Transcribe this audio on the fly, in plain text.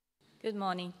Good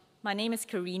morning. My name is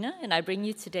Karina, and I bring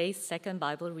you today's second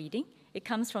Bible reading. It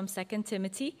comes from 2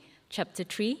 Timothy chapter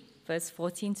 3, verse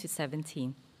 14 to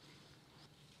 17.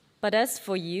 But as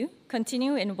for you,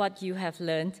 continue in what you have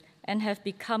learned and have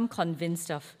become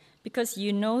convinced of, because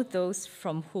you know those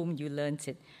from whom you learned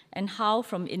it, and how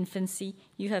from infancy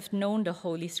you have known the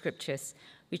Holy Scriptures,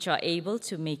 which are able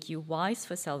to make you wise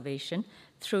for salvation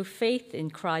through faith in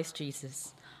Christ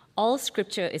Jesus. All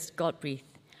Scripture is God-breathed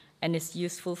and is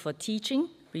useful for teaching,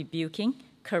 rebuking,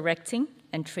 correcting,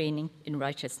 and training in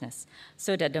righteousness,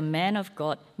 so that the man of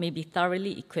God may be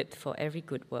thoroughly equipped for every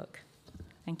good work.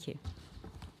 Thank you.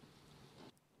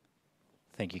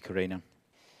 Thank you, Karina.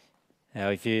 Now,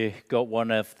 if you got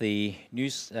one of the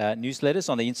newsletters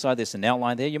on the inside, there's an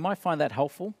outline there. You might find that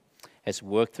helpful as we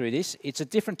work through this. It's a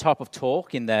different type of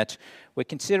talk in that we're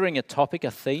considering a topic, a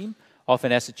theme.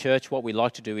 Often as a church, what we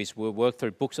like to do is we'll work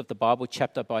through books of the Bible,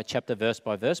 chapter by chapter, verse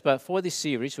by verse. But for this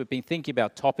series, we've been thinking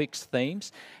about topics,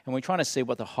 themes, and we're trying to see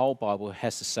what the whole Bible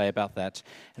has to say about that.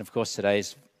 And of course, today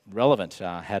is relevant.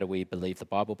 How do we believe the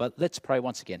Bible? But let's pray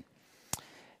once again.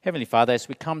 Heavenly Father, as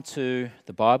we come to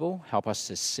the Bible, help us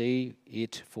to see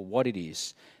it for what it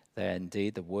is. They're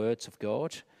indeed the words of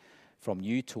God from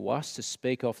you to us to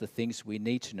speak of the things we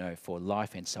need to know for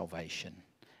life and salvation.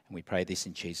 And we pray this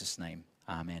in Jesus' name.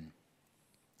 Amen.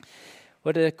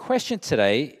 Well, the question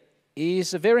today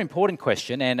is a very important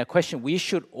question, and a question we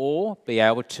should all be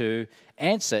able to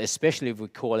answer, especially if we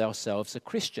call ourselves a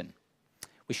Christian.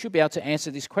 We should be able to answer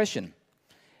this question.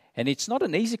 And it's not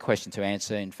an easy question to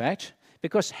answer, in fact,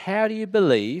 because how do you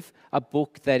believe a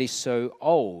book that is so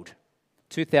old,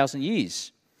 2,000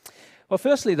 years? Well,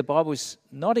 firstly, the Bible is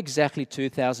not exactly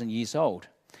 2,000 years old.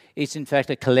 It's, in fact,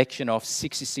 a collection of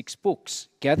 66 books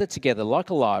gathered together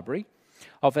like a library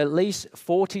of at least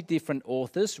 40 different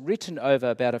authors written over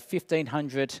about a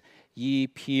 1,500-year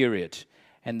period.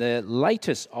 And the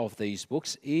latest of these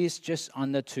books is just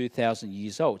under 2,000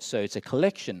 years old. So it's a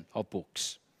collection of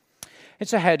books. And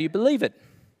so how do you believe it?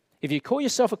 If you call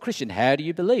yourself a Christian, how do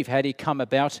you believe? How do you come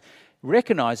about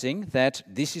recognizing that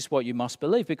this is what you must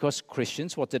believe? Because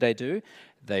Christians, what do?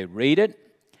 They read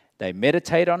it, they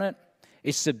meditate on it.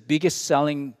 It's the biggest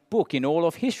selling book in all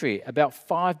of history. About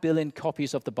 5 billion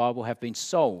copies of the Bible have been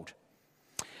sold.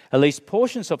 At least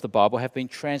portions of the Bible have been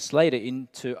translated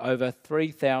into over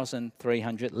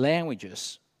 3,300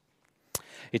 languages.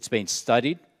 It's been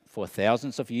studied for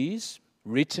thousands of years,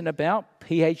 written about,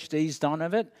 PhDs done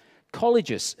of it,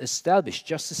 colleges established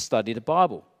just to study the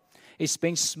Bible. It's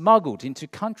been smuggled into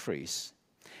countries.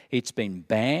 It's been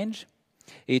banned.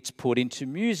 It's put into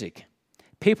music.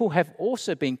 People have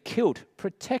also been killed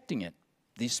protecting it,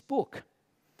 this book.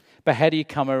 But how do you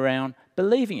come around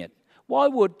believing it? Why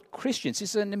would Christians,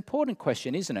 this is an important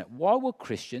question, isn't it? Why would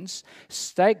Christians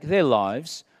stake their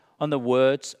lives on the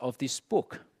words of this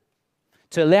book?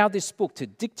 To allow this book to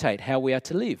dictate how we are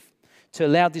to live. To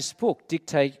allow this book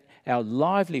dictate our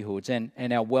livelihoods and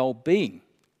our well-being.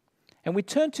 And we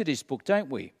turn to this book,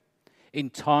 don't we? In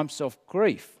times of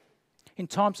grief, in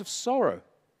times of sorrow.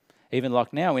 Even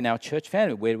like now in our church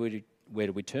family, where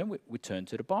do we turn? We turn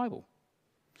to the Bible.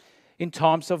 In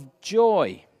times of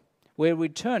joy, where we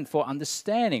turn for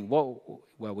understanding, well,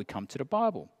 we come to the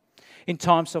Bible. In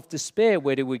times of despair,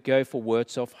 where do we go for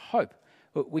words of hope?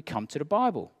 We come to the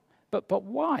Bible. But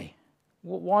why?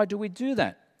 Why do we do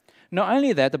that? Not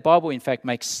only that, the Bible in fact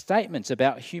makes statements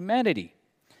about humanity,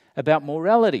 about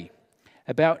morality,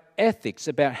 about ethics,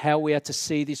 about how we are to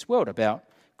see this world, about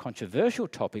controversial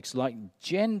topics like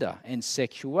gender and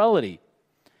sexuality.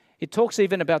 It talks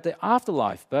even about the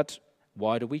afterlife, but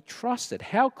why do we trust it?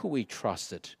 How could we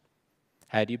trust it?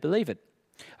 How do you believe it?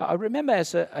 I remember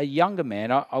as a younger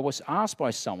man, I was asked by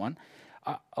someone,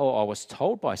 or I was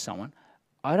told by someone,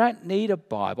 I don't need a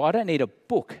Bible, I don't need a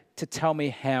book to tell me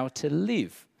how to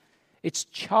live. It's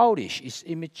childish, it's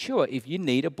immature if you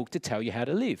need a book to tell you how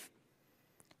to live.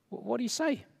 What do you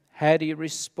say? How do you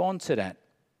respond to that?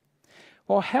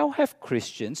 Well, how have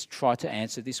Christians tried to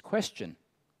answer this question?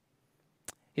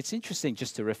 It's interesting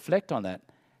just to reflect on that.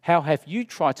 How have you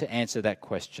tried to answer that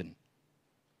question?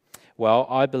 Well,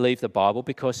 I believe the Bible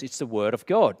because it's the Word of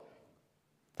God.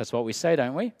 That's what we say,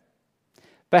 don't we?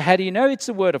 But how do you know it's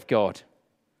the Word of God?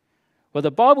 Well,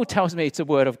 the Bible tells me it's the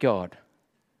Word of God.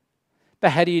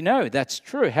 But how do you know that's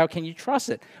true? How can you trust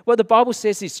it? Well, the Bible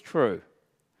says it's true.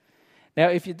 Now,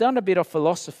 if you've done a bit of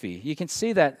philosophy, you can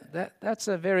see that's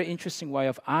a very interesting way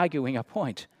of arguing a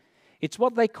point. It's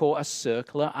what they call a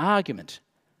circular argument.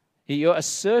 You're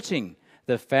asserting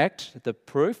the fact, the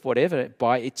proof, whatever,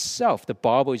 by itself. The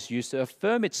Bible is used to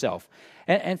affirm itself.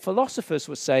 And philosophers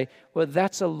would say, well,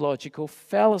 that's a logical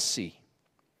fallacy.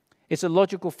 It's a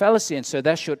logical fallacy, and so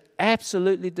that should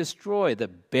absolutely destroy the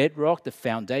bedrock, the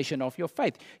foundation of your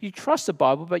faith. You trust the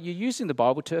Bible, but you're using the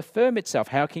Bible to affirm itself.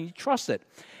 How can you trust it?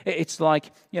 It's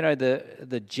like,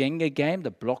 the Jenga game,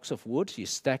 the blocks of wood. You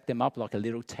stack them up like a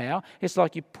little tower. It's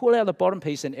like you pull out the bottom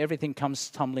piece and everything comes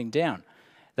tumbling down.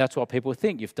 That's what people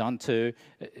think you've done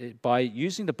by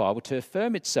using the Bible to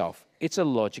affirm itself. It's a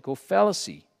logical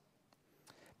fallacy.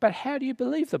 But how do you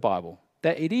believe the Bible?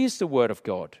 That it is the Word of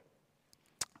God?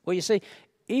 Well, you see,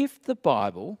 if the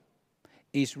Bible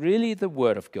is really the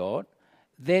Word of God,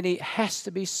 then it has to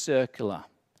be circular.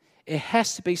 It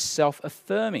has to be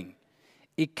self-affirming.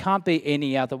 It can't be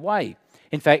any other way.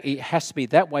 In fact, it has to be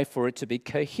that way for it to be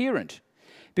coherent.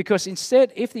 Because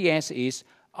instead, if the answer is,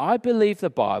 I believe the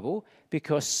Bible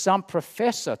because some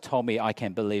professor told me I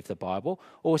can believe the Bible,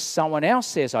 or someone else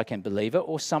says I can believe it,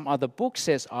 or some other book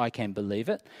says I can believe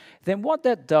it, then what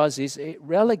that does is it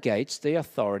relegates the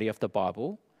authority of the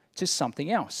Bible to something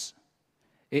else.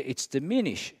 It's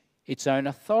diminished its own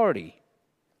authority.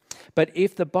 But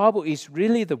if the Bible is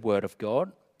really the Word of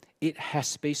God, it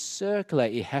has to be circular,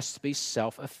 it has to be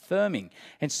self-affirming,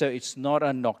 and so it's not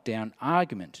a knockdown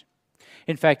argument.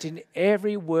 In fact, in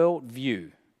every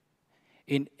worldview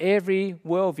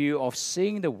of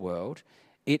seeing the world,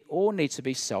 it all needs to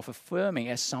be self-affirming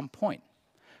at some point.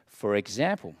 For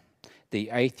example, the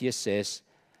atheist says,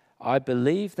 I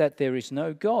believe that there is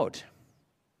no God.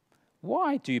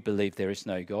 Why do you believe there is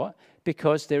no God?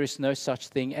 Because there is no such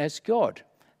thing as God.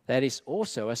 That is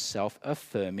also a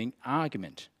self-affirming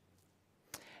argument.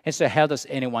 And so how does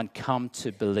anyone come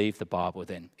to believe the Bible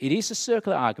then? It is a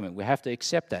circular argument. We have to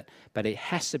accept that. But it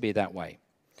has to be that way.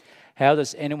 How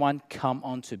does anyone come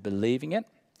on to believing it?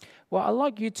 Well, I'd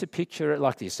like you to picture it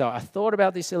like this. So I thought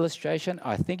about this illustration.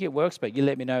 I think it works, but you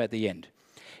let me know at the end.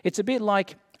 It's a bit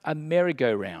like a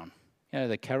merry-go-round.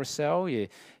 The carousel, you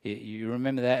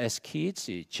remember that as kids?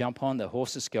 You jump on, the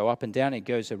horses go up and down, it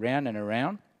goes around and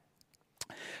around.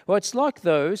 Well, it's like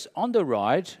those on the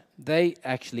ride, they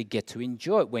actually get to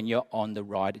enjoy it when you're on the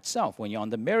ride itself, when you're on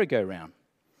the merry-go-round.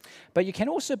 But you can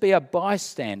also be a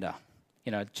bystander,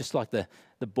 just like the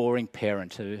boring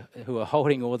parent who are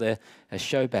holding all the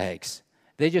show bags.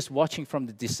 They're just watching from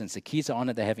the distance. The kids are on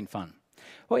it, they're having fun.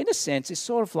 Well, in a sense, it's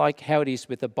sort of like how it is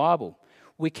with the Bible.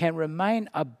 We can remain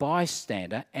a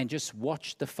bystander and just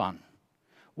watch the fun.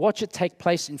 Watch it take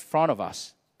place in front of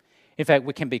us. In fact,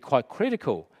 we can be quite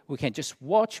critical. We can just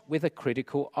watch with a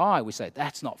critical eye. We say,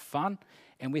 that's not fun,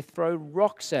 and we throw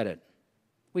rocks at it.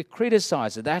 We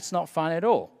criticize it. That's not fun at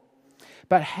all.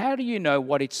 But how do you know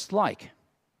what it's like?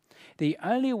 The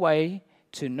only way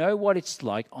to know what it's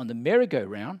like on the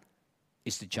merry-go-round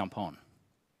is to jump on.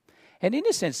 And in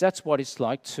a sense, that's what it's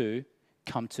like to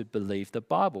come to believe the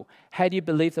Bible. How do you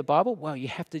believe the Bible? Well, you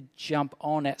have to jump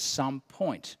on at some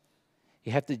point.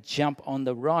 You have to jump on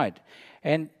the ride.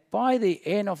 And by the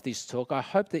end of this talk, I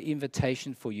hope the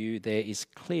invitation for you there is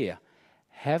clear.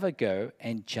 Have a go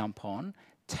and jump on,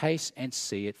 taste and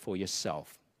see it for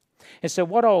yourself. And so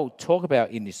what I'll talk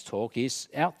about in this talk is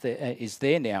there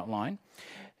in the outline.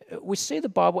 We see the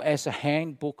Bible as a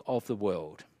handbook of the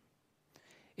world.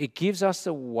 It gives us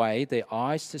the way, the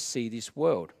eyes to see this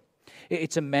world.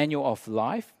 It's a manual of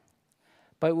life,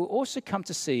 but we'll also come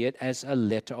to see it as a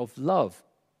letter of love.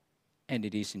 And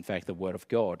it is, in fact, the Word of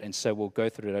God. And so we'll go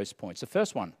through those points. The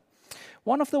first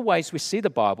one of the ways we see the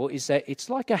Bible is that it's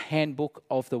like a handbook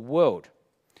of the world.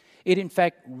 It, in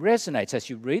fact, resonates. As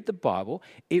you read the Bible,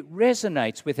 it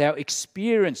resonates with our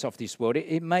experience of this world.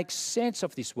 It makes sense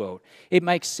of this world. It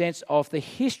makes sense of the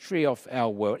history of our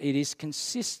world. It is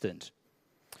consistent.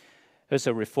 There's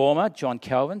a reformer, John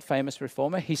Calvin, famous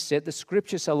reformer. He said the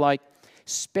scriptures are like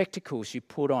spectacles you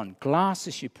put on,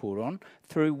 glasses you put on,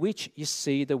 through which you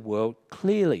see the world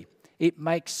clearly. It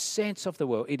makes sense of the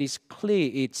world. It is clear.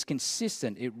 It's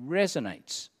consistent. It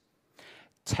resonates.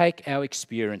 Take our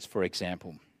experience, for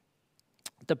example.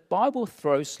 The Bible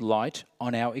throws light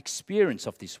on our experience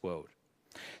of this world.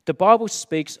 The Bible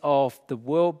speaks of the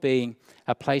world being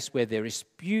a place where there is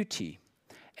beauty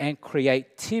and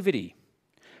creativity,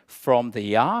 from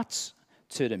the arts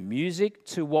to the music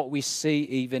to what we see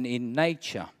even in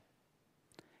nature.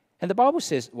 And the Bible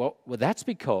says, well, that's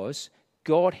because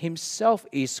God himself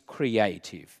is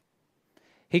creative.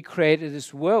 He created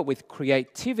this world with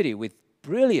creativity, with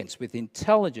brilliance, with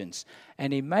intelligence,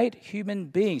 and he made human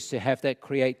beings to have that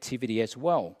creativity as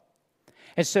well.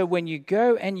 And so when you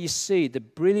go and you see the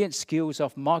brilliant skills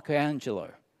of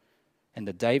Michelangelo and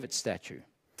the David statue,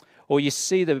 or you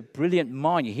see the brilliant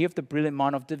mind, you hear of the brilliant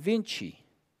mind of Da Vinci,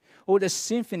 or the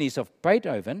symphonies of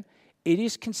Beethoven, it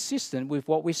is consistent with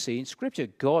what we see in Scripture.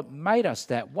 God made us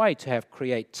that way, to have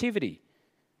creativity,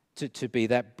 to be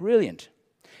that brilliant.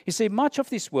 You see, much of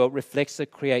this world reflects the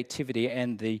creativity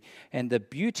and the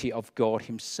beauty of God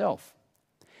himself.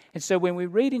 And so when we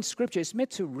read in Scripture, it's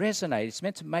meant to resonate. It's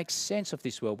meant to make sense of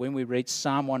this world. When we read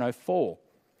Psalm 104,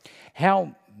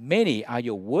 how many are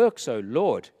your works, O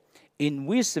Lord? In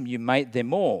wisdom you made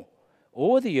them all.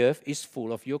 All the earth is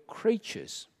full of your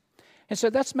creatures. And so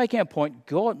that's making a point.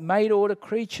 God made all the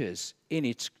creatures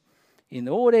in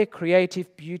all their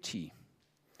creative beauty,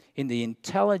 in the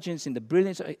intelligence, in the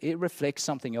brilliance. It reflects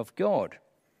something of God.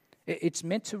 It's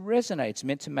meant to resonate. It's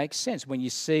meant to make sense. When you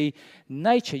see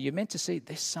nature, you're meant to see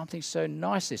there's something so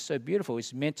nice, there's so beautiful.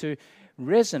 It's meant to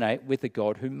resonate with the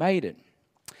God who made it.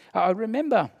 I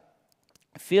remember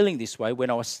feeling this way when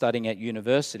I was studying at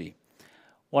university.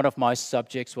 One of my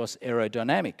subjects was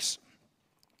aerodynamics.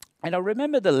 And I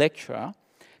remember the lecturer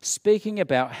speaking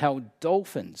about how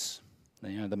dolphins,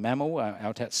 the mammal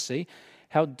out at sea,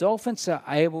 how dolphins are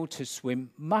able to swim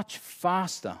much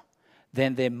faster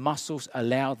than their muscles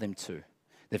allow them to.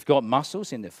 They've got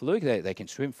muscles in their fluke, they can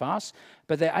swim fast,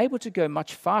 but they're able to go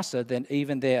much faster than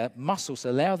even their muscles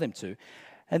allow them to.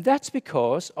 And that's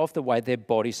because of the way their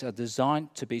bodies are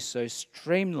designed to be so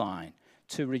streamlined,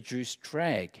 to reduce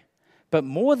drag. But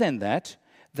more than that,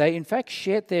 they in fact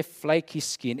shed their flaky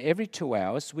skin every 2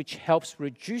 hours, which helps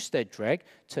reduce their drag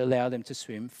to allow them to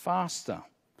swim faster.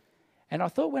 And I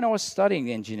thought when I was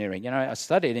studying engineering, I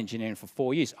studied engineering for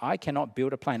 4 years. I cannot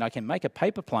build a plane. I can make a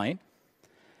paper plane.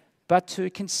 But to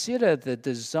consider the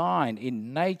design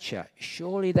in nature,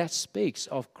 surely that speaks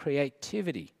of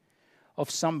creativity, of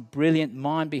some brilliant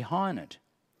mind behind it.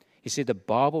 You see, the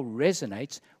Bible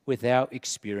resonates with our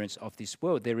experience of this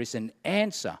world. There is an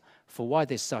answer for why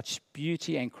there's such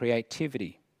beauty and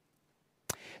creativity.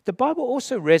 The Bible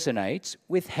also resonates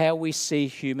with how we see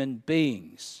human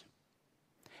beings,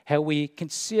 how we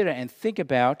consider and think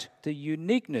about the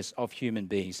uniqueness of human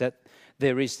beings, that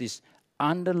there is this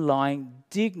underlying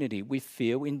dignity we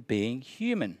feel in being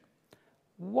human.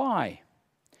 Why?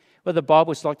 Well, the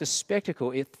Bible is like the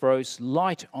spectacle. It throws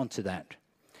light onto that.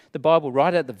 The Bible,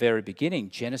 right at the very beginning,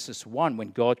 Genesis 1,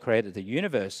 when God created the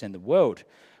universe and the world,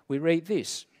 we read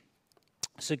this.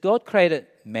 So God created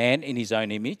man in his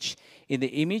own image. In the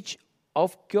image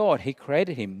of God, he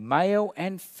created him, male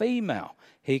and female.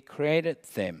 He created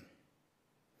them.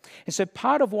 And so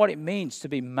part of what it means to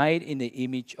be made in the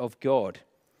image of God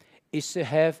is to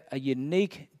have a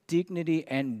unique dignity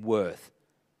and worth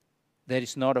that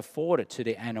is not afforded to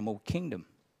the animal kingdom.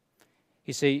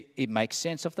 You see, it makes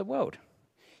sense of the world.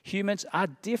 Humans are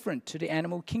different to the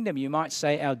animal kingdom. You might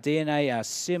say our DNA are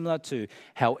similar to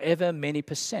however many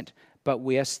percent, but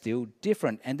we are still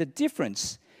different. And the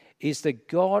difference is the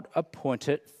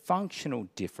God-appointed functional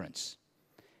difference.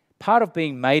 Part of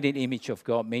being made in the image of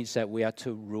God means that we are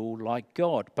to rule like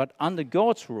God, but under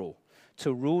God's rule,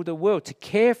 to rule the world, to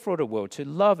care for the world, to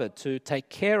love it, to take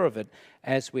care of it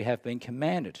as we have been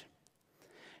commanded.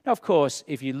 Now, of course,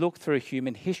 if you look through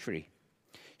human history,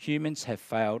 humans have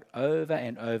failed over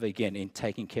and over again in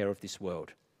taking care of this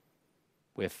world.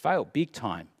 We've failed big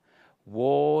time.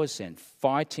 Wars and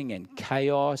fighting and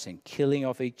chaos and killing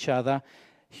of each other.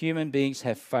 Human beings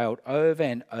have failed over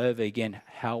and over again.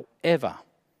 However,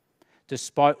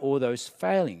 despite all those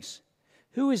failings,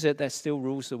 who is it that still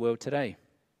rules the world today?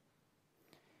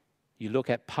 You look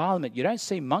at Parliament, you don't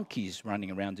see monkeys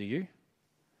running around, do you?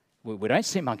 We don't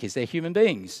see monkeys, they're human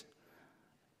beings.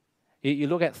 You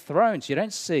look at thrones, you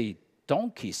don't see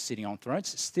donkeys sitting on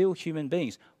thrones, it's still human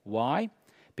beings. Why?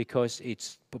 Because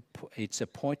it's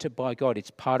appointed by God.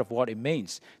 It's part of what it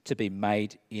means to be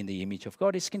made in the image of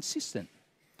God. It's consistent.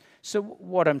 So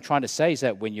what I'm trying to say is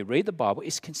that when you read the Bible,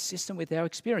 it's consistent with our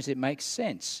experience. It makes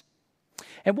sense.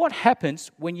 And what happens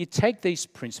when you take these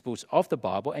principles of the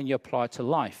Bible and you apply it to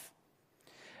life?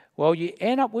 Well, you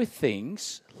end up with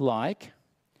things like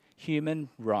human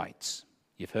rights.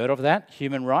 You've heard of that,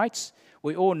 human rights?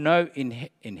 We all know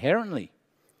inherently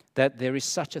that there is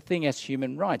such a thing as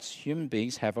human rights. Human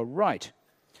beings have a right.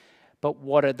 But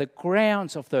what are the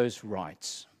grounds of those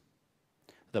rights?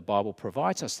 The Bible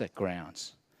provides us that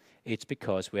grounds. It's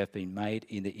because we have been made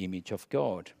in the image of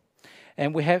God.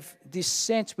 And we have this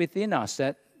sense within us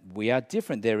that we are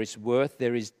different. There is worth,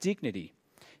 there is dignity.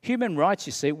 Human rights,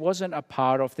 you see, wasn't a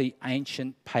part of the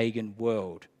ancient pagan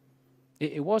world.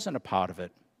 It wasn't a part of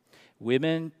it.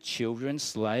 Women, children,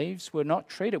 slaves were not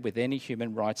treated with any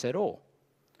human rights at all.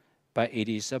 But it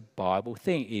is a Bible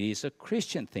thing. It is a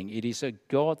Christian thing. It is a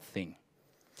God thing.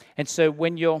 And so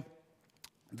when you're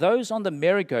those on the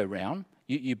merry-go-round,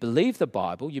 you believe the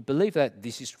Bible, you believe that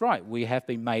this is right. We have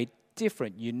been made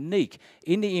different, unique,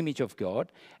 in the image of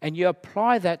God, and you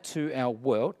apply that to our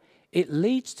world, it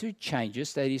leads to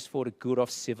changes that is for the good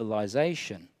of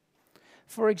civilization.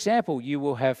 For example, you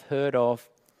will have heard of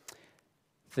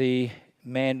the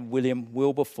man William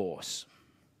Wilberforce.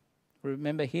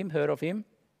 Remember him? Heard of him?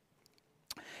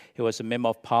 He was a member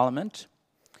of Parliament.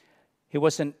 He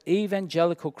was an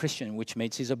evangelical Christian, which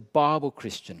means he's a Bible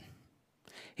Christian.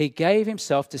 He gave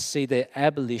himself to see the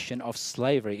abolition of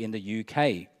slavery in the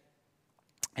UK.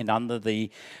 And under the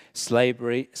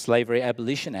Slavery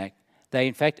Abolition Act, they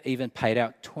in fact even paid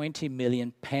out £20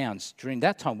 million during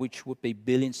that time, which would be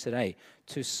billions today,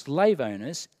 to slave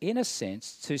owners, in a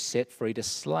sense, to set free the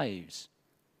slaves.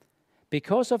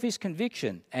 Because of his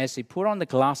conviction, as he put on the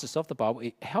glasses of the Bible,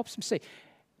 it helps him see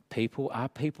people are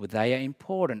people. They are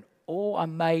important. All are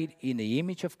made in the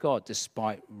image of God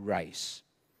despite race.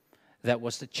 That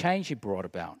was the change he brought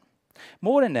about.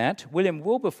 More than that, William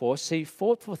Wilberforce, he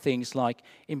fought for things like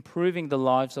improving the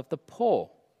lives of the poor.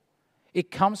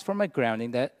 It comes from a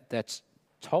grounding that's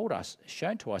told us,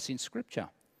 shown to us in Scripture.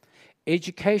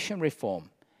 Education reform,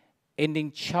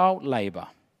 ending child labour.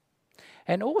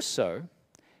 And also,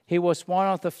 he was one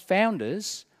of the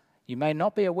founders, you may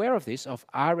not be aware of this, of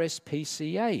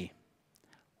RSPCA.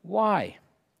 Why?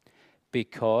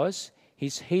 Because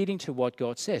he's heeding to what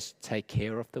God says, take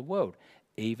care of the world,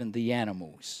 even the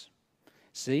animals.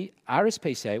 See,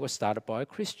 RSPCA was started by a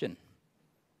Christian.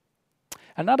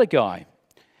 Another guy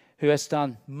who has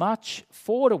done much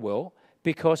for the world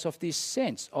because of this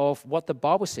sense of what the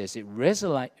Bible says. It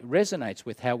resonates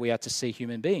with how we are to see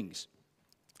human beings.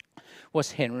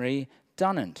 Was Henry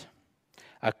Dunant,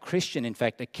 a Christian, in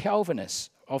fact, a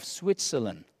Calvinist of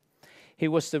Switzerland. He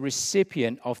was the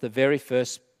recipient of the very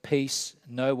first Peace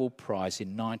Nobel Prize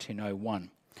in 1901.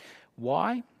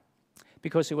 Why?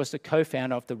 Because he was the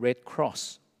co-founder of the Red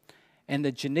Cross and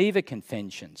the Geneva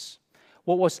Conventions.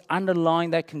 What was underlying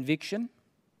that conviction?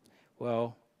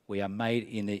 Well, we are made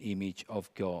in the image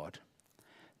of God.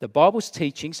 The Bible's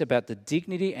teachings about the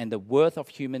dignity and the worth of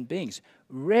human beings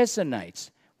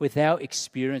resonates with our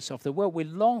experience of the world. We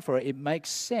long for it. It makes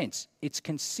sense. It's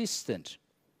consistent.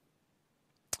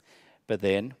 But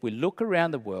then we look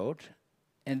around the world,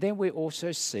 and then we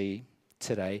also see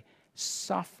today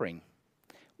suffering,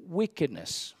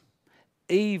 wickedness,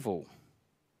 evil.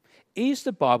 Is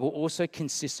the Bible also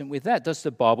consistent with that? Does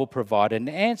the Bible provide an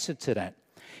answer to that?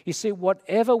 You see,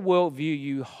 whatever worldview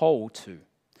you hold to,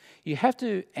 you have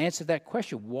to answer that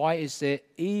question. Why is there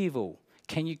evil?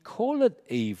 Can you call it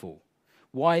evil?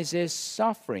 Why is there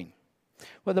suffering?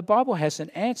 Well, the Bible has an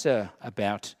answer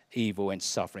about evil and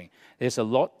suffering. There's a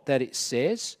lot that it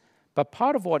says, but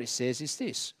part of what it says is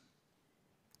this.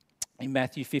 In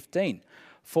Matthew 15,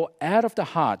 for out of the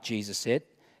heart, Jesus said,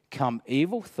 come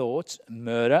evil thoughts,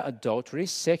 murder, adultery,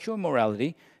 sexual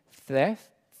immorality, theft,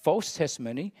 false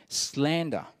testimony,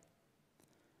 slander.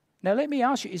 Now let me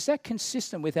ask you, is that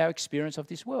consistent with our experience of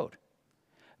this world?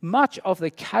 Much of the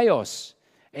chaos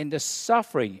and the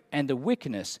suffering and the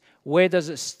wickedness, where does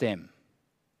it stem?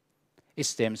 It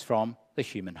stems from the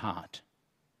human heart.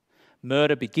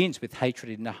 Murder begins with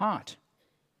hatred in the heart.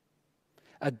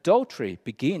 Adultery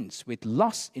begins with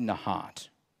lust in the heart.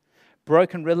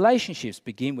 Broken relationships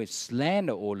begin with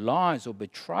slander or lies or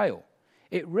betrayal.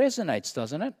 It resonates,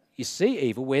 doesn't it? You see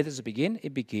evil, where does it begin?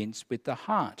 It begins with the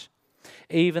heart.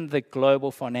 Even the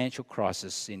global financial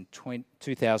crisis in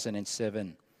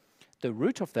 2007, the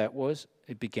root of that was,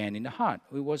 it began in the heart.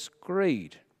 It was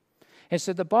greed. And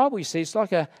so the Bible, you see, it's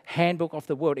like a handbook of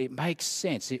the world. It makes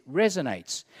sense. It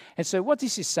resonates. And so what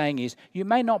this is saying is, you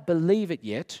may not believe it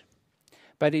yet,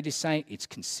 but it is saying it's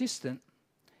consistent.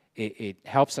 It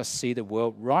helps us see the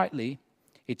world rightly.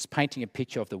 It's painting a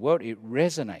picture of the world. It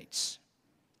resonates.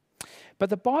 But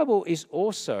the Bible is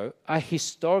also a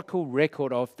historical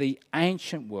record of the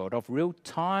ancient world, of real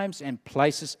times and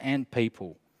places and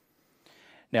people.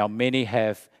 Now, many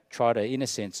have tried to, in a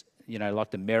sense,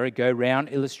 like the merry-go-round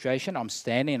illustration. I'm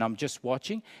standing and I'm just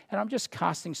watching and I'm just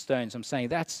casting stones. I'm saying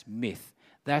that's myth,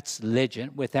 that's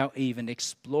legend, without even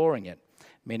exploring it.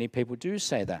 Many people do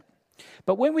say that.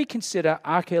 But when we consider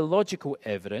archaeological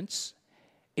evidence,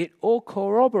 it all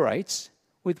corroborates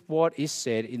with what is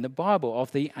said in the Bible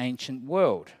of the ancient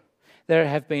world. There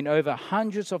have been over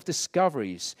hundreds of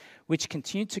discoveries which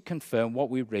continue to confirm what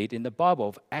we read in the Bible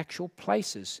of actual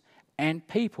places and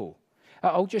people.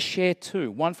 I'll just share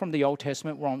two, one from the Old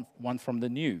Testament, one from the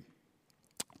New.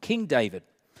 King David,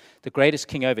 the greatest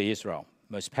king over Israel,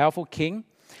 most powerful king,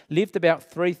 lived about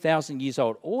 3,000 years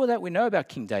old. All that we know about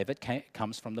King David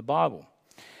comes from the Bible.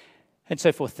 And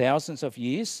so for thousands of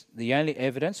years, the only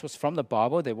evidence was from the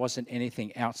Bible. There wasn't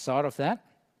anything outside of that.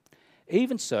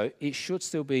 Even so, it should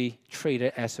still be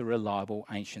treated as a reliable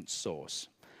ancient source.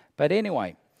 But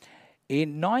anyway,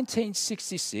 In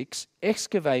 1966,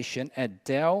 excavation at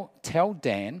Tel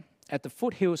Dan at the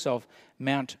foothills of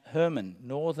Mount Hermon,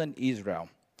 northern Israel,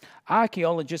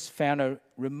 archaeologists found a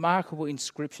remarkable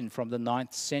inscription from the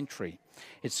 9th century.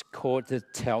 It's called the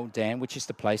Tel Dan, which is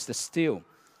the place to steal.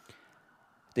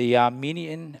 The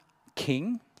Armenian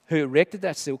king who erected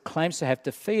that seal claims to have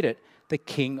defeated the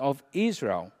king of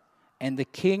Israel and the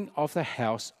king of the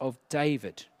house of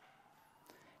David.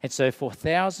 And so for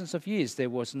thousands of years, there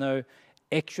was no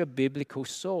extra-biblical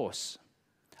source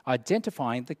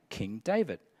identifying the King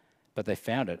David. But they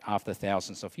found it after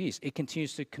thousands of years. It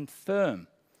continues to confirm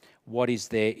what is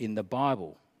there in the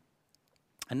Bible.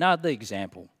 Another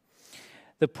example,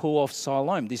 the Pool of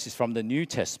Siloam. This is from the New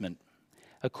Testament.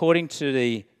 According to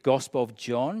the Gospel of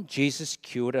John, Jesus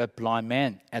cured a blind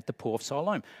man at the Pool of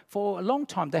Siloam. For a long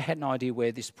time, they had no idea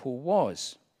where this pool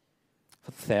was,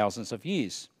 for thousands of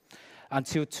years.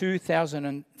 Until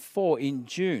 2004 in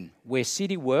June, where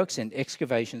city works and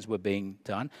excavations were being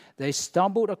done, they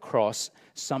stumbled across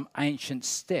some ancient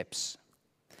steps.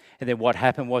 And then what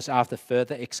happened was, after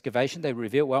further excavation, they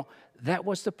revealed, well, that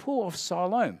was the Pool of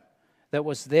Siloam that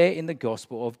was there in the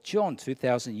Gospel of John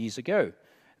 2,000 years ago.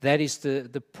 That is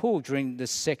the pool during the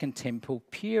Second Temple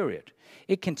period.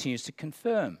 It continues to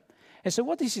confirm. And so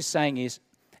what this is saying is,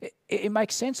 it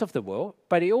makes sense of the world,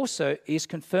 but it also is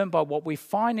confirmed by what we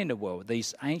find in the world,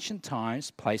 these ancient times,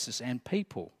 places, and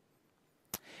people.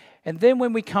 And then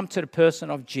when we come to the person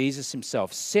of Jesus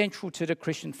himself, central to the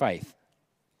Christian faith,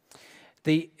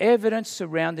 the evidence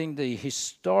surrounding the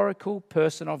historical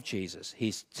person of Jesus,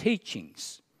 his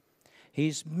teachings,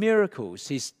 his miracles,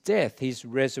 his death, his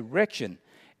resurrection,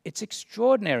 it's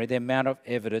extraordinary the amount of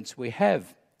evidence we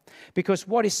have. Because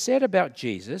what is said about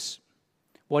Jesus,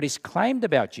 what is claimed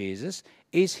about Jesus,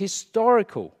 is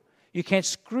historical. You can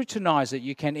scrutinize it,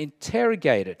 you can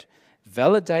interrogate it,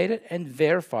 validate it, and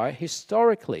verify it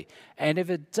historically. And if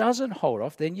it doesn't hold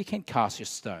off, then you can cast your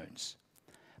stones.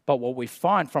 But what we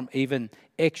find from even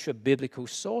extra biblical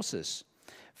sources,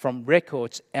 from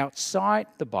records outside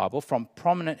the Bible, from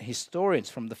prominent historians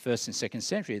from the 1st and 2nd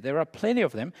century, there are plenty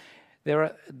of them.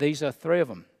 These are 3 of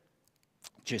them.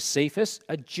 Josephus,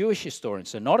 a Jewish historian,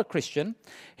 so not a Christian,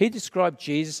 he described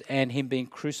Jesus and him being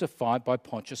crucified by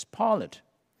Pontius Pilate.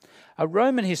 A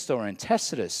Roman historian,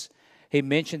 Tacitus, he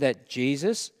mentioned that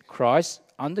Jesus Christ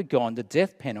undergone the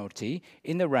death penalty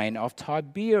in the reign of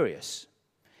Tiberius.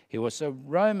 He was a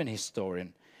Roman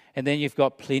historian. And then you've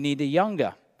got Pliny the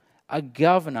Younger, a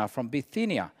governor from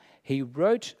Bithynia. He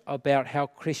wrote about how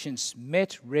Christians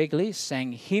met regularly,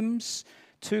 sang hymns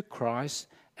to Christ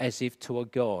as if to a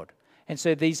god. And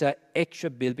so these are extra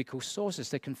biblical sources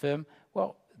that confirm,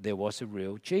 well, there was a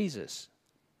real Jesus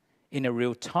in a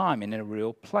real time, in a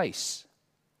real place.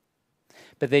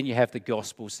 But then you have the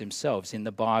Gospels themselves in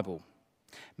the Bible.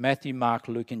 Matthew, Mark,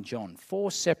 Luke, and John,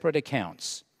 4 separate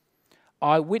accounts.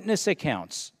 Eyewitness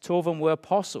accounts, 2 of them were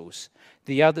apostles.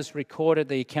 The others recorded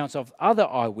the accounts of other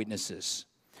eyewitnesses.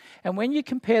 And when you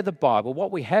compare the Bible,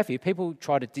 what we have here, people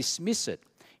try to dismiss it.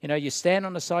 You know, you stand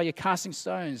on the side, you're casting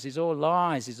stones. It's all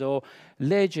lies. It's all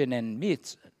legend and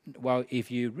myths. Well, if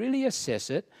you really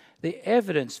assess it, the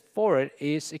evidence for it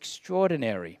is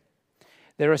extraordinary.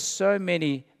 There are so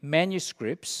many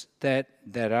manuscripts that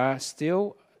are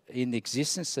still in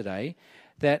existence today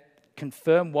that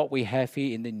confirm what we have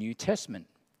here in the New Testament.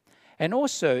 And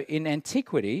also in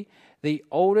antiquity, the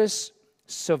oldest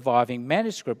surviving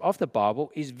manuscript of the Bible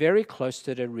is very close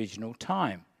to the original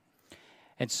time.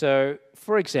 And so,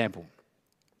 for example,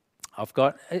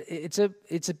 it's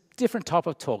a different type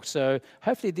of talk, so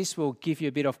hopefully this will give you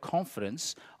a bit of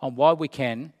confidence on why we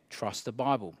can trust the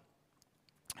Bible.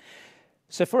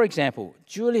 So, for example,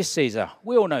 Julius Caesar,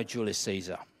 we all know Julius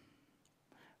Caesar,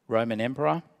 Roman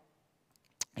emperor,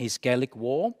 his Gallic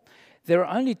War. There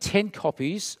are only 10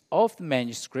 copies of the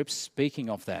manuscripts speaking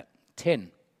of that,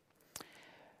 10.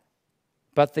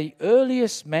 But the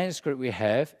earliest manuscript we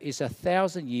have is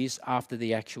 1,000 years after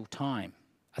the actual time.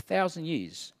 1,000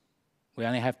 years. We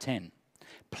only have 10.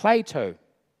 Plato,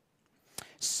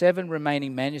 7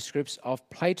 remaining manuscripts of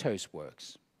Plato's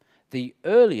works. The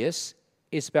earliest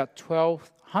is about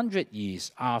 1,200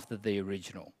 years after the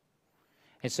original.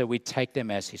 And so we take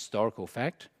them as historical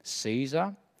fact.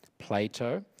 Caesar,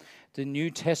 Plato, the New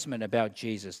Testament about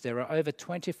Jesus. There are over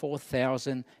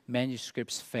 24,000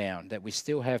 manuscripts found that we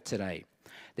still have today.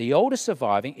 The oldest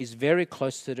surviving is very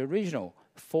close to the original,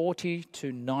 40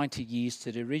 to 90 years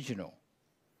to the original.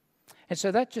 And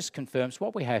so that just confirms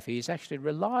what we have here is actually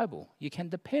reliable. You can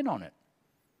depend on it.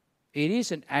 It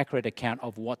is an accurate account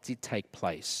of what did take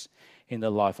place in the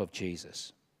life of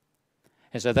Jesus.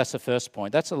 And so that's the first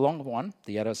point. That's a long one.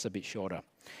 The other's a bit shorter.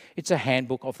 It's a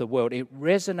handbook of the world. It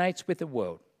resonates with the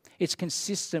world. It's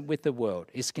consistent with the world.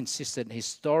 It's consistent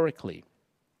historically.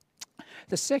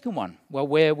 The second one, well,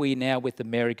 where are we now with the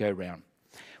merry-go-round?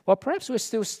 Well, perhaps we're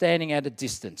still standing at a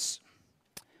distance.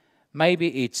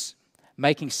 Maybe it's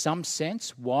making some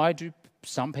sense. Why do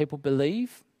some people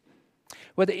believe?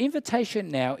 Well, the invitation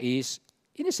now is,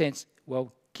 in a sense,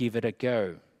 well, give it a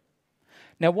go.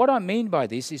 Now, what I mean by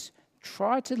this is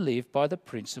try to live by the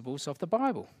principles of the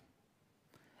Bible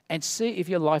and see if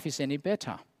your life is any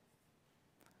better.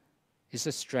 It's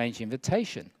a strange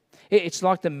invitation. It's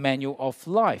like the manual of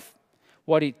life,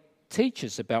 what it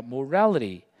teaches about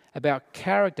morality, about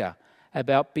character,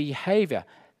 about behavior.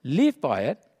 Live by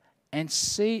it and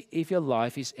see if your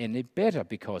life is any better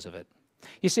because of it.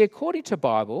 You see, according to the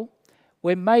Bible,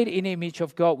 we're made in the image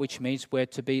of God, which means we're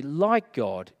to be like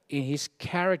God in his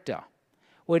character.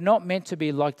 We're not meant to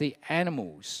be like the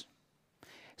animals.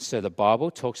 So the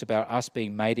Bible talks about us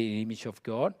being made in the image of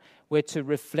God. We're to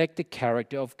reflect the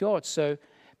character of God. So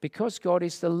because God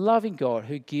is the loving God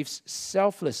who gives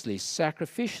selflessly,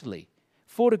 sacrificially,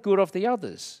 for the good of the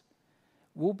others,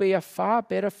 we'll be a far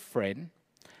better friend,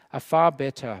 a far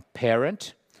better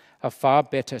parent, a far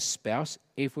better spouse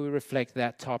if we reflect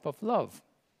that type of love.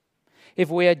 If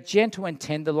we are gentle and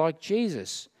tender like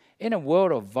Jesus, in a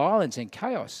world of violence and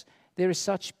chaos, there is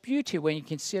such beauty when you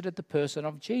consider the person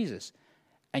of Jesus,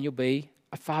 and you'll be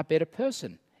a far better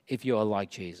person if you are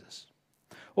like Jesus.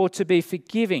 Or to be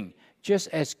forgiving, just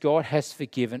as God has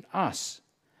forgiven us.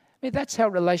 I mean, that's how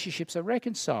relationships are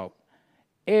reconciled.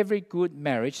 Every good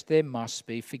marriage, there must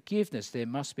be forgiveness. There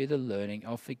must be the learning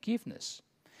of forgiveness.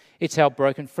 It's how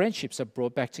broken friendships are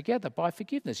brought back together by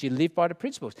forgiveness. You live by the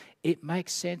principles. It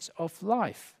makes sense of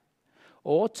life.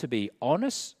 Or to be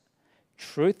honest,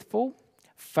 truthful,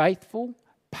 faithful,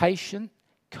 patient,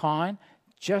 kind,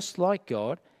 just like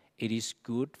God, it is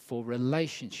good for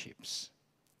relationships.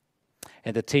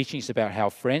 And the teachings about how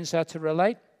friends are to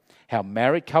relate, how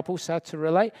married couples are to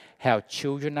relate, how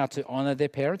children are to honor their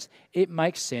parents, it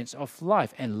makes sense of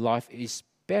life. And life is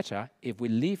better if we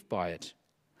live by it.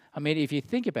 I mean, if you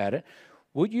think about it,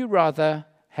 would you rather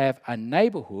have a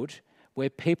neighborhood where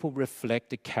people reflect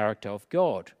the character of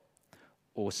God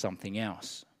or something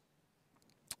else?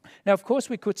 Now, of course,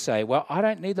 we could say, well, I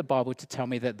don't need the Bible to tell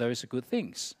me that those are good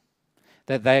things,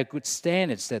 that they are good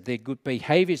standards, that they're good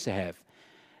behaviors to have.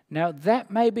 Now, that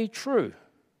may be true,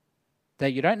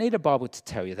 that you don't need a Bible to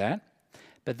tell you that,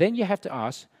 but then you have to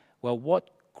ask, well,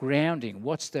 what grounding,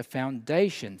 what's the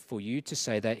foundation for you to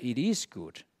say that it is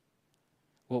good?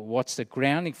 Well, what's the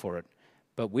grounding for it?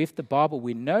 But with the Bible,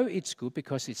 we know it's good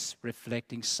because it's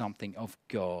reflecting something of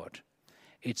God.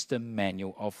 It's the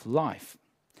manual of life.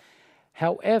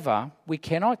 However, we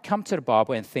cannot come to the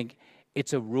Bible and think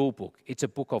it's a rule book. It's a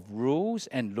book of rules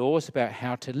and laws about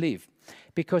how to live.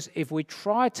 Because if we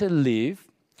try to live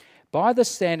by the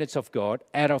standards of God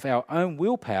out of our own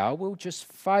willpower, we'll just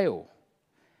fail.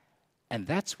 And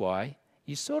that's why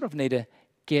you sort of need to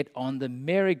get on the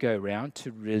merry-go-round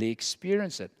to really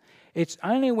experience it. It's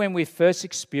only when we first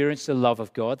experience the love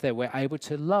of God that we're able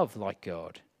to love like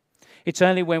God. It's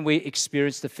only when we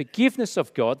experience the forgiveness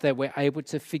of God that we're able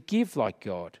to forgive like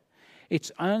God.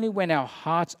 It's only when our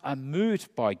hearts are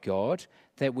moved by God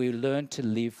that we learn to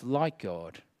live like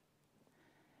God.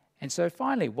 And so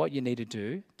finally, what you need to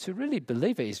do to really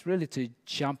believe it is really to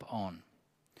jump on,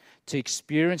 to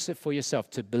experience it for yourself.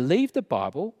 To believe the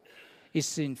Bible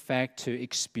is in fact to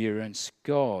experience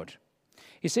God.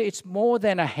 You see, it's more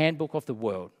than a handbook of the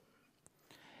world.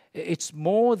 It's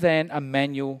more than a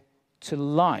manual to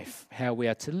life, how we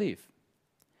are to live.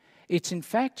 It's in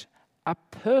fact a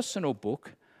personal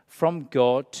book from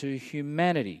God to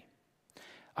humanity.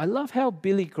 I love how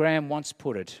Billy Graham once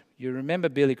put it. You remember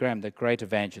Billy Graham, the great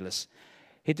evangelist.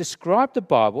 He described the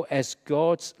Bible as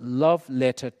God's love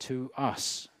letter to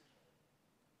us.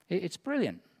 It's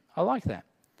brilliant. I like that.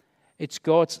 It's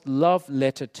God's love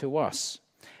letter to us.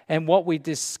 And what we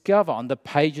discover on the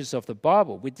pages of the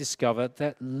Bible, we discover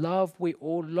that love we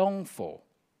all long for.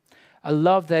 A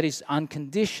love that is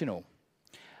unconditional.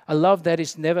 A love that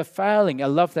is never failing. A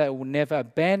love that will never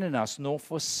abandon us nor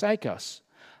forsake us.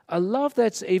 A love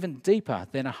that's even deeper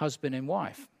than a husband and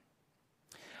wife.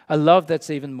 A love that's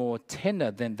even more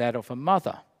tender than that of a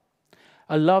mother.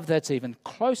 A love that's even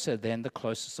closer than the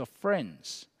closest of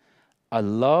friends. A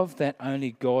love that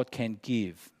only God can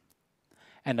give.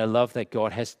 And a love that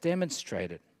God has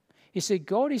demonstrated. You see,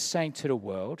 God is saying to the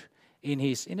world, in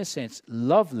his, in a sense,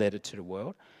 love letter to the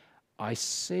world, I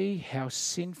see how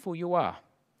sinful you are,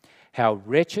 how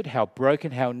wretched, how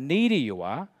broken, how needy you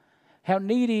are, how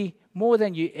needy more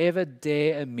than you ever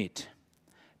dare admit.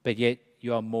 But yet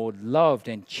you are more loved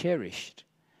and cherished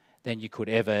than you could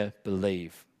ever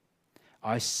believe.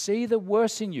 I see the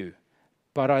worst in you,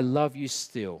 but I love you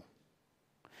still.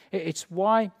 It's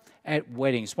why at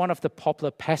weddings, one of the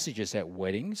popular passages at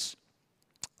weddings,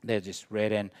 they're just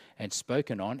read and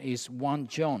spoken on, is 1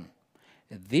 John.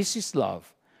 This is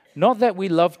love. Not that we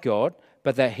loved God,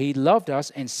 but that he loved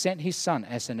us and sent his Son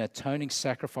as an atoning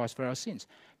sacrifice for our sins.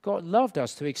 God loved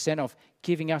us to the extent of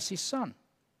giving us his Son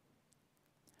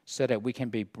so that we can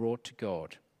be brought to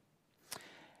God.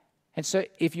 And so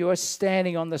if you are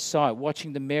standing on the side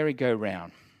watching the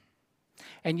merry-go-round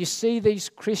and you see these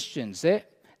Christians,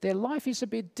 their life is a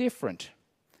bit different.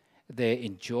 They're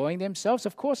enjoying themselves.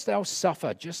 Of course, they'll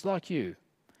suffer just like you.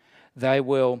 They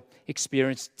will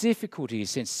experience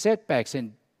difficulties and setbacks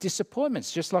and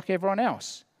disappointments just like everyone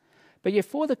else. But yet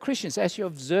for the Christians, as you're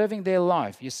observing their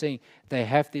life, you're seeing they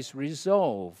have this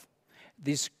resolve,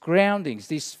 this groundings,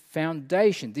 this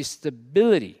foundation, this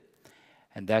stability.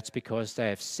 And that's because they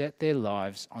have set their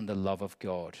lives on the love of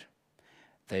God.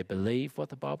 They believe what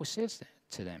the Bible says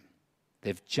to them.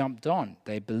 They've jumped on.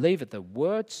 They believe that the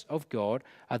words of God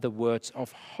are the words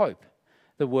of hope,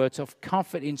 the words of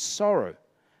comfort in sorrow,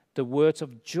 the words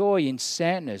of joy in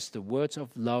sadness, the words of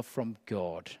love from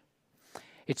God.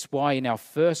 It's why in our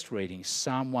first reading,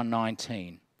 Psalm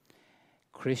 119,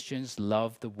 Christians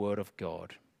love the word of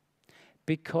God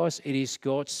because it is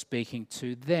God speaking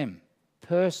to them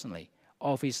personally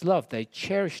of his love. They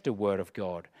cherish the word of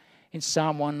God. In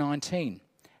Psalm 119,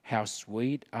 how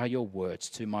sweet are your words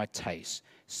to my taste,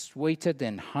 sweeter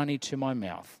than honey to my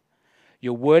mouth.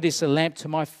 Your word is a lamp to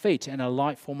my feet and a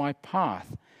light for my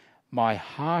path. My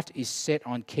heart is set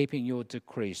on keeping your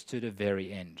decrees to the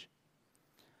very end.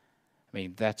 I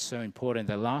mean, that's so important.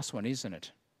 The last one, isn't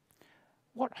it?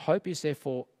 What hope is there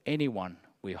for anyone?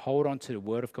 We hold on to the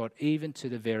word of God even to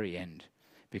the very end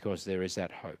because there is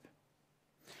that hope.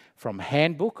 From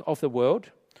handbook of the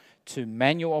world to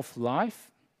manual of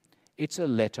life, it's a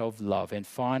letter of love. And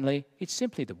finally, it's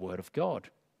simply the word of God.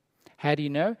 How do you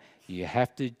know? You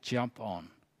have to jump on.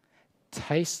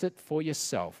 Taste it for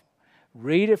yourself.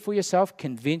 Read it for yourself.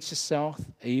 Convince yourself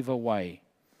either way.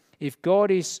 If God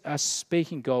is a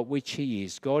speaking God, which he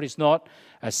is, God is not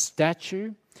a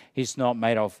statue. He's not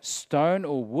made of stone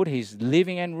or wood. He's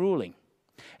living and ruling.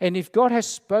 And if God has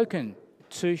spoken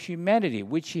to humanity,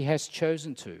 which he has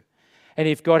chosen to, and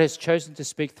if God has chosen to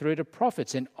speak through the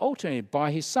prophets and ultimately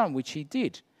by his Son, which he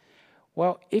did,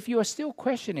 well, if you are still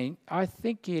questioning, I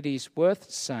think it is worth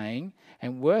saying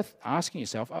and worth asking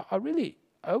yourself, I really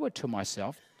owe it to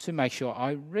myself to make sure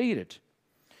I read it,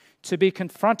 to be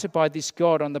confronted by this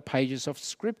God on the pages of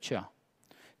Scripture,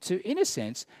 to, in a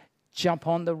sense, jump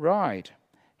on the ride,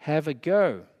 have a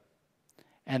go.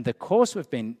 And the course we've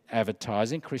been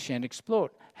advertising, Christianity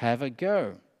Explored, have a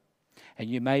go. And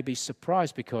you may be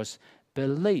surprised because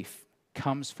belief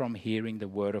comes from hearing the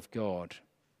Word of God.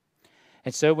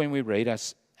 And so when we read,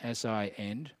 as I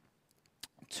end,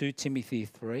 2 Timothy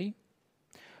 3,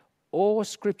 all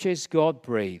Scripture is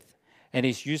God-breathed and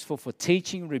is useful for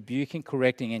teaching, rebuking,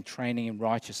 correcting, and training in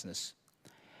righteousness.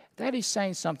 That is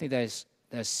saying something that is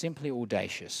simply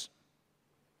audacious.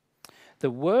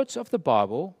 The words of the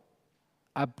Bible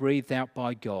are breathed out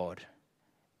by God,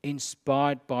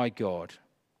 inspired by God.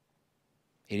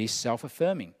 It is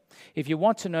self-affirming. If you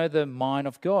want to know the mind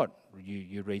of God,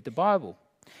 you read the Bible.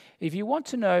 If you want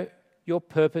to know your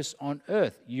purpose on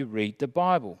earth, you read the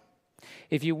Bible.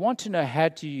 If you want to know how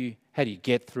do you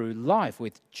get through life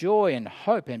with joy and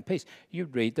hope and peace, you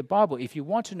read the Bible. If you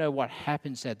want to know what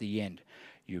happens at the end,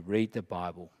 you read the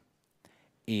Bible.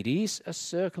 It is a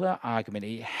circular argument.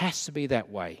 It has to be that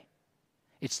way.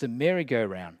 It's the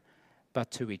merry-go-round. But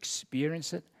to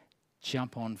experience it,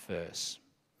 jump on first.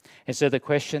 And so the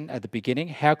question at the beginning,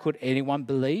 how could anyone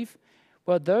believe?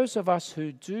 Well, those of us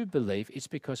who do believe, it's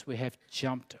because we have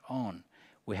jumped on.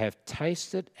 We have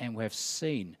tasted and we have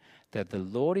seen that the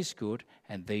Lord is good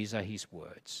and these are his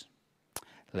words.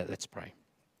 Let's pray.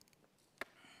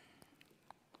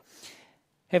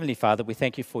 Heavenly Father, we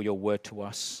thank you for your word to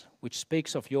us, which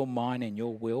speaks of your mind and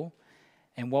your will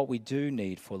and what we do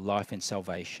need for life and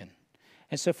salvation.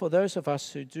 And so for those of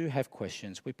us who do have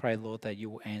questions, we pray, Lord, that you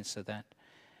will answer that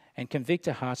and convict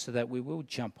our hearts so that we will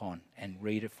jump on and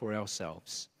read it for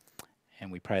ourselves.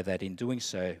 And we pray that in doing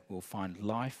so, we'll find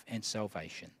life and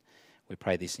salvation. We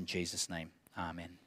pray this in Jesus' name. Amen.